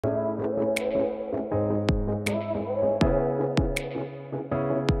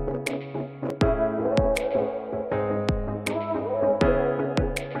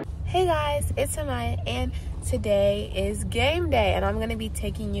it's Amaya, and today is game day, and I'm gonna be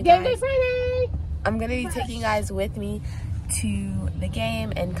taking you guys. Game day Friday. I'm gonna be taking you guys with me to the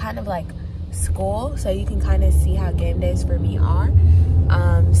game and kind of like school, so you can kind of see how game days for me are.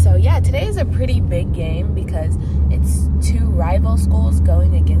 So yeah, today is a pretty big game because it's two rival schools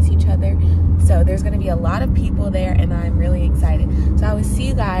going against each other. So there's gonna be a lot of people there, and I'm really excited. So I will see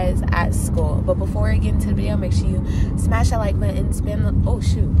you guys at school. But before I get into the video, make sure you smash that like button, spin the, oh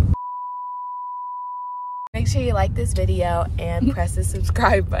shoot. Make sure you like this video and press the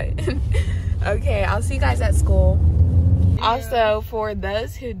subscribe button. Okay, I'll see you guys at school. Also, for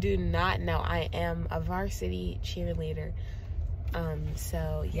those who do not know, I am a varsity cheerleader.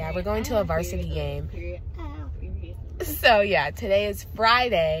 So yeah, we're going to a varsity game. So yeah, today is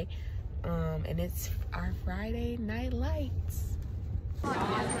Friday, and it's our Friday night lights. Hey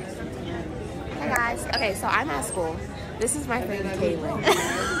guys, okay, so I'm at school. This is my friend Kaylin.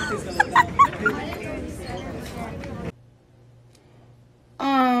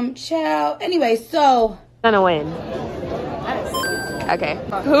 Child. Anyway, so Gonna win. Okay.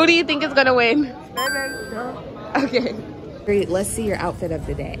 Who do you think is gonna win? Okay. Great. Let's see your outfit of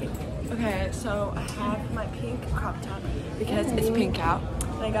the day. Okay, so I have my pink crop top because it's pink out.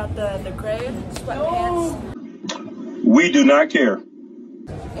 And I got the gray sweatpants. We do not care.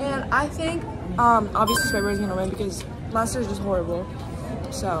 And I think obviously Spray is gonna win because last year was just horrible.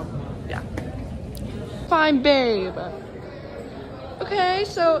 So yeah. Fine, babe. Okay,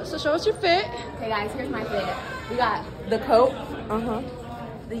 so show us your fit. Okay guys, here's my fit. We got the coat,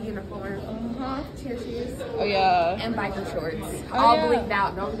 the uniform, cheer shoes, Oh yeah. and biker shorts. Oh, all yeah. bleaked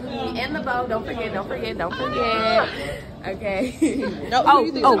out. And the bow. Don't forget. Okay. No,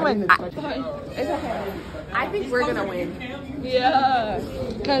 It's okay. I think we're gonna win. Yeah.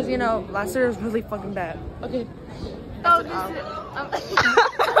 Cause you know last year was really fucking bad. Okay. Oh,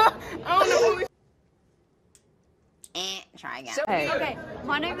 Try again. hey. Okay,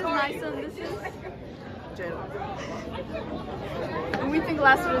 my name is Nysa and this is Jayla. And we think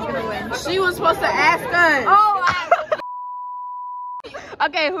Lassiter is gonna win. She was supposed to ask us. Oh,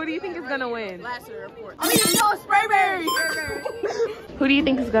 Okay, who do you think is gonna win? Lassiter, of course. I mean, no, Sprayberry! Who do you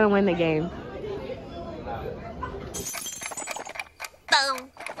think is gonna win the game?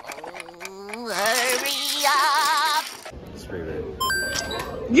 Sprayberry.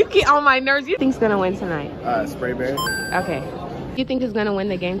 You get on my nerves. You think's gonna win tonight? Sprayberry. Okay. You think is gonna win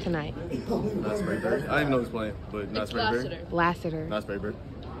the game tonight? Not Sprayberry. I don't even know who's playing, but not Sprayberry. Lassiter. Not Sprayberry.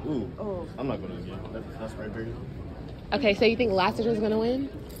 Ooh. Oh. I'm not going to the game. That's not Sprayberry. Okay, so you think Lassiter's gonna win?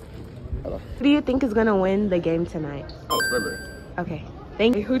 Hello. Who do you think is gonna win the game tonight? Oh, Sprayberry. Okay.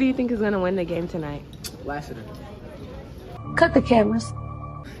 Thank you. Who do you think is gonna win the game tonight? Lassiter. Cut the cameras.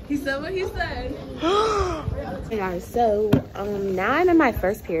 He said what he said. Hey guys, so now I'm in my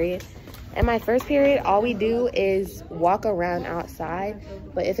first period. In my first period, all we do is walk around outside.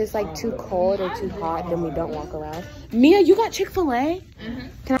 But if it's like too cold or too hot, then we don't walk around. Mia, you got Chick-fil-A?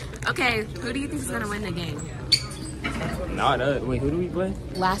 Okay, who do you think is gonna win the game? No, wait, who do we play?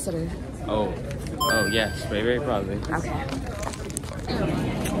 Lassiter. Oh, yeah, Sprayberry probably. Okay.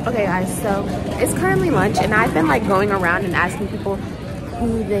 Okay guys, so it's currently lunch, and I've been like going around and asking people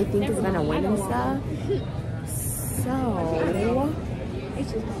who they think is gonna win and stuff. So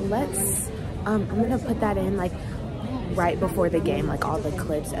let's I'm gonna put that in like right before the game, like all the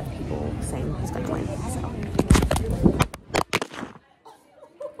clips of people saying who's gonna win.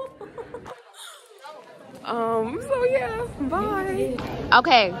 So yeah, bye.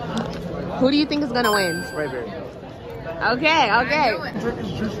 Okay, who do you think is gonna win? Sprayberry. Okay.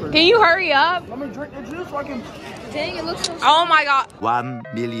 Can you hurry up? I'm gonna drink the juice so I can. Dang, it looks so Oh my god. 1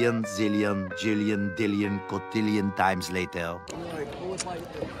 million zillion jillion dillion cotillion times later.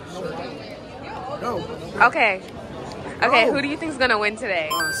 Okay, who do you think is gonna win today?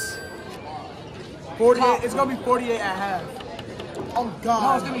 Us. 48. It's gonna be 48 at half. Oh God.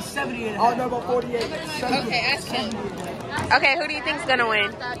 No, it's gonna be 78 at half. I don't know about 48. Okay, ask him. Okay, who do you think is gonna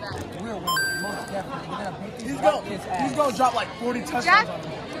win? We'll win. Most definitely. He's gonna drop like 40 touchdowns on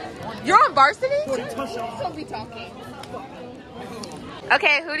him. You're on varsity? 40 touchdowns. He'll be talking.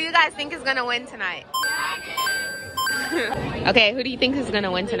 Okay, who do you guys think is gonna win tonight? Okay, who do you think is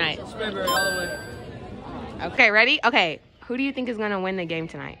gonna win tonight? Sprayberry all the way. Okay, ready? Okay, who do you think is gonna win the game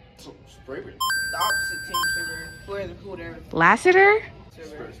tonight? Sprayberry. The opposite team, Sprayberry. Whoever. Lassiter?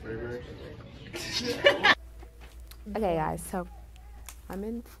 Sprayberry. Okay guys, so I'm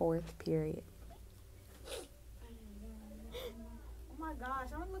in 4th period.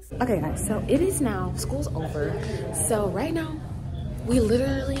 Okay guys, so it is now, school's over. So right now, we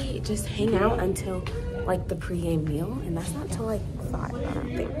literally just hang out until like the pregame meal, and that's not till like 5, I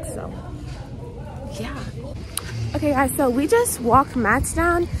don't think. So yeah. Okay guys, so we just walked mats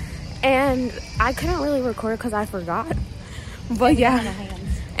down and I couldn't really record because I forgot. But yeah,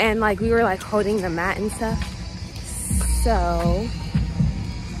 and like we were like holding the mat and stuff. So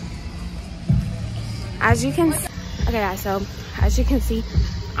as you can, okay guys, so as you can see,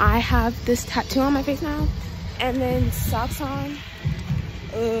 I have this tattoo on my face now and then socks on.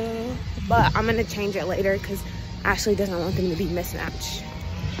 But I'm gonna change it later because Ashley doesn't want them to be mismatched. So,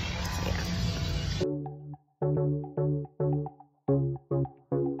 yeah.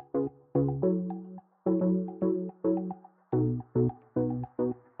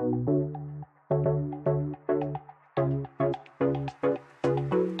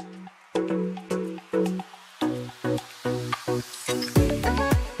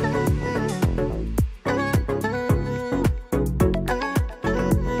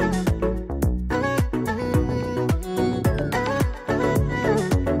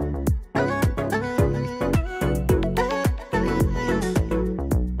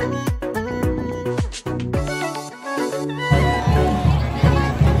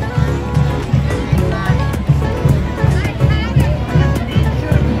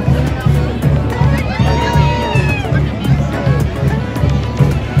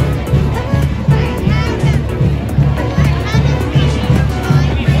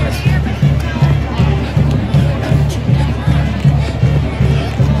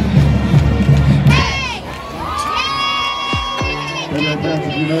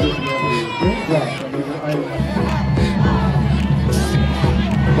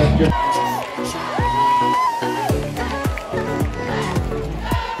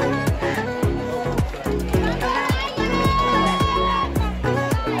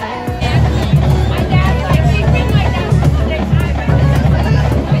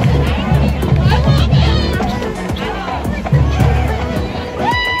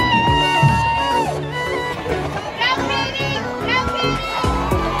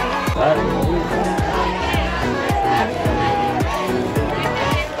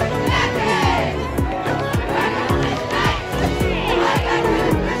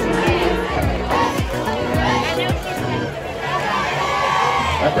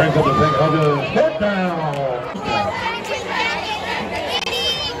 That brings up the thing of the fourth down.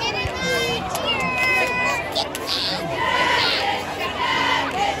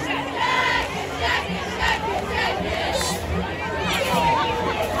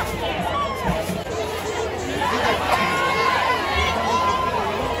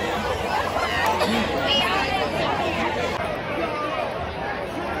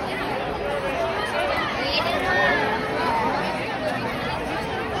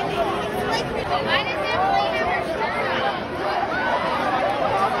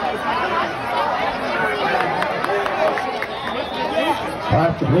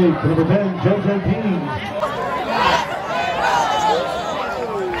 Pass the play to number 10, JJ King.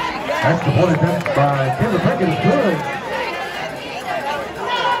 Extra point attempt by Taylor Pickett is good.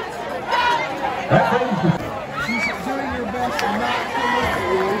 That brings the... She's doing your best not to look at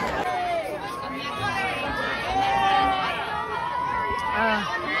you.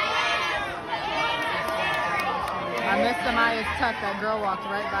 I missed Amaya's tuck. That girl walked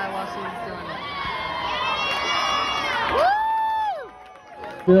right by while she was doing it.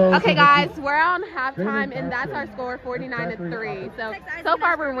 Okay guys, we're on halftime and that's our score, 49-3. So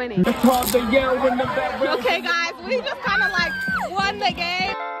far we're winning. Okay guys, we just kind of like won the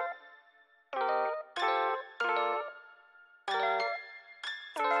game.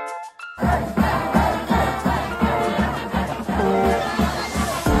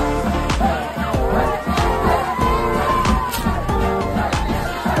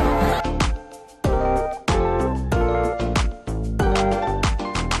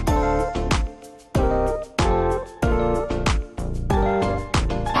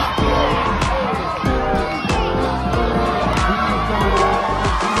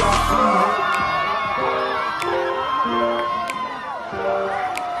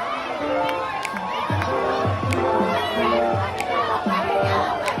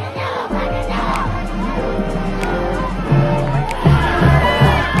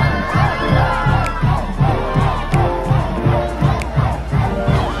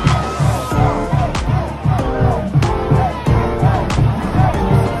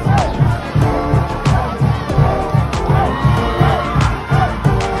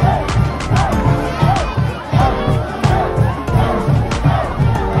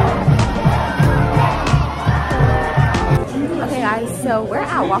 So we're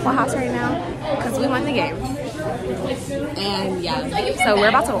at Waffle House right now because we won the game. And yeah, so we're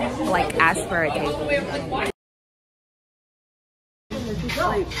about to like ask for a table.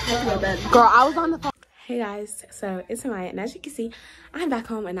 Girl, I was on the phone. Hey guys, so it's Maya, and as you can see, I'm back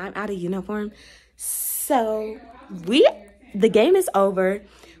home and I'm out of uniform. So the game is over.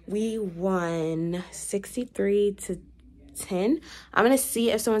 We won 63-10. I'm gonna see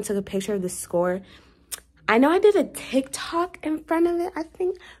if someone took a picture of the score. I know I did a TikTok in front of it, I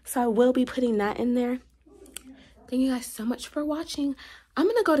think, so I will be putting that in there. Thank you guys so much for watching. I'm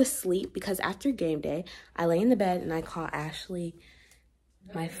gonna go to sleep because after game day, I lay in the bed and I call Ashley,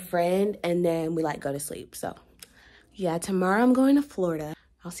 my friend, and then we like go to sleep. So yeah, tomorrow I'm going to Florida.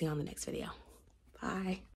 I'll see you on the next video. Bye.